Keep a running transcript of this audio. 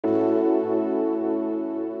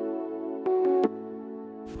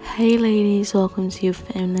Hey ladies, welcome to your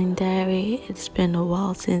Feminine Diary. It's been a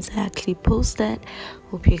while since I actually posted.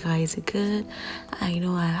 Hope you guys are good. I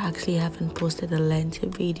know I actually haven't posted a lengthy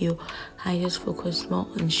video. I just focused more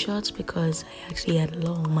on shorts because I actually had a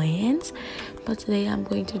lot on my hands. But today I'm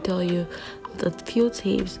going to tell you the few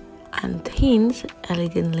tips and things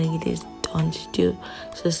elegant ladies don't do.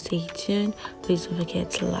 So stay tuned. Please don't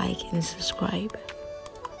forget to like and subscribe.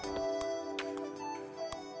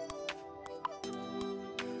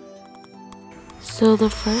 So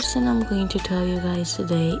the first thing I'm going to tell you guys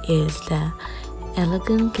today is that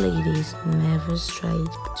elegant ladies never strive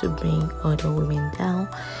to bring other women down.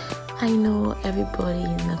 I know everybody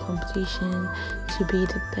in the competition to be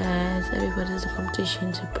the best, everybody's in the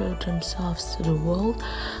competition to prove themselves to the world,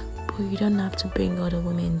 but you don't have to bring other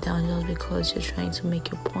women down just because you're trying to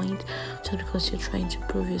make your point, just because you're trying to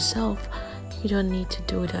prove yourself. You don't need to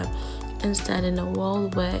do that. Instead, in a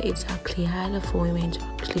world where it's actually harder for women to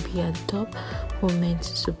actually be at the top, we're meant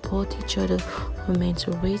to support each other, we're meant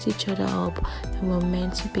to raise each other up, and we're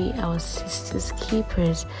meant to be our sisters'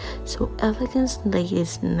 keepers. So elegant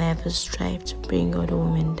ladies never strive to bring other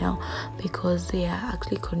women down because they are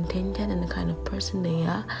actually contented in the kind of person they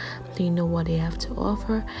are. They know what they have to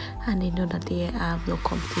offer, and they know that they have no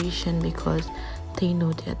competition because they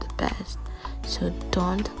know they're the best. So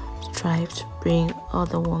don't strive to bring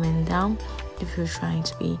other women down if you're trying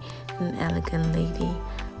to be an elegant lady.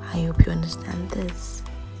 I hope you understand this.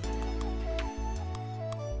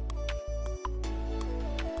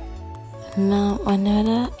 Now,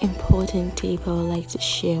 another important tip I would like to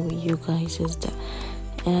share with you guys is that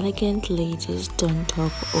elegant ladies don't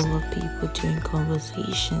talk over people during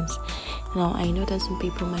conversations. Now, I know that some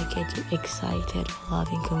people might get too excited while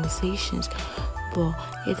having conversations, but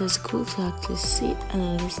it is good to actually sit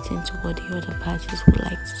and listen to what the other parties would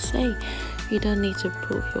like to say. You don't need to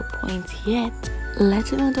prove your point yet.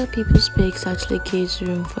 Letting other people speak actually gives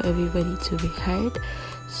room for everybody to be heard.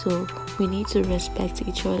 So we need to respect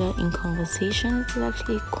each other in conversation. It's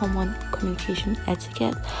actually common communication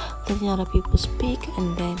etiquette. Letting other people speak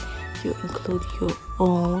and then you include your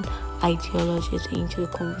own ideologies into the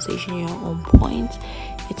conversation, your own points.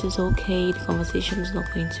 It is okay. The conversation is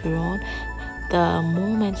not going to run. The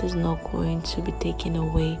moment is not going to be taken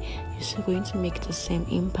away. You're still going to make the same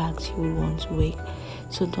impact you would want to make.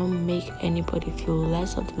 So don't make anybody feel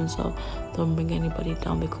less of themselves. Don't bring anybody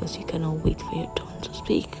down because you cannot wait for your turn to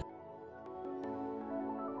speak.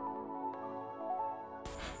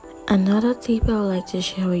 Another tip I would like to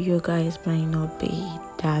share with you guys might not be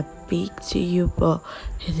that big to you, but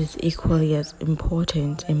it is equally as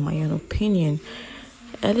important in my own opinion.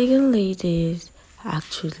 Elegant ladies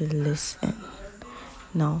actually listen.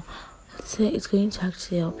 Now, it's going to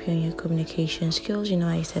actually help you in your communication skills. You know,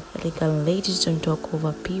 I said elegant ladies don't talk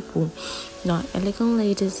over people. Now, elegant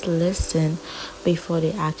ladies listen before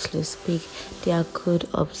they actually speak. They are good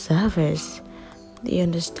observers. They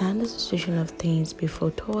understand the situation of things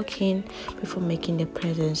before talking, before making their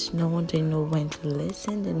presence known. They know when to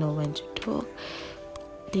listen, they know when to talk,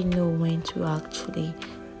 they know when to actually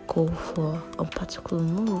go for a particular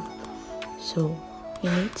move. So you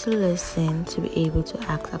need to listen to be able to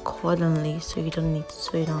act accordingly, so you don't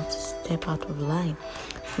have to step out of line.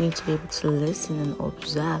 You need to be able to listen and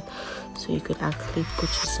observe so you could actually put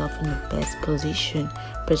yourself in the best position,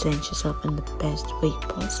 present yourself in the best way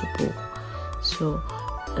possible. So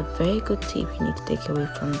a very good tip you need to take away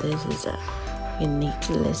from this is that you need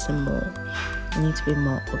to listen more, you need to be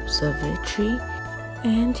more observatory,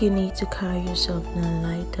 and you need to carry yourself in a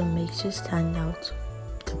light that makes you stand out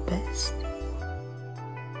the best.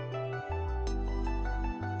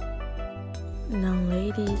 Now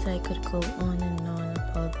ladies, I could go on and on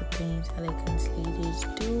about the things elegant ladies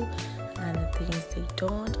do and the things they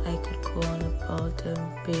don't. I could go on about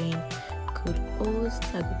them being good hosts,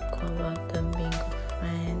 I could go about them being good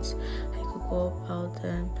friends, I could go about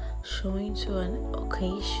them showing to an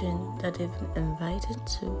occasion that they've been invited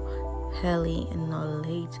to early and not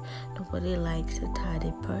late. Nobody likes a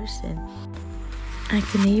tardy person. I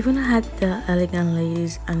can even add the elegant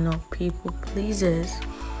ladies are not people pleasers.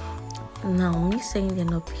 Now, me saying they're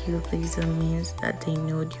not people pleaser means that they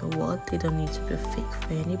know their worth. They don't need to be fake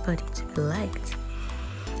for anybody to be liked.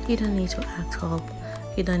 You don't need to act up.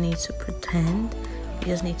 You don't need to pretend. You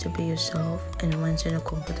just need to be yourself. And once you're not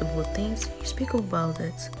comfortable with things, you speak about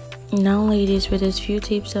it. Now, ladies, with these few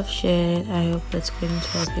tips I've shared, I hope it's going to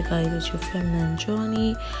help you guys with your feminine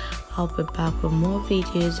journey. I'll be back with more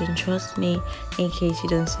videos, and trust me, in case you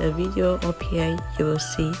don't see a video up here, you will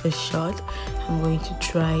see a short. I'm going to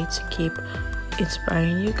try to keep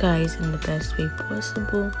inspiring you guys in the best way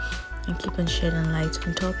possible and keep on shedding light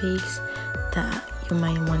on topics that you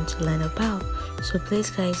might want to learn about. So please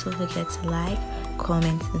guys, don't forget to like,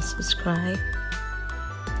 comment and subscribe.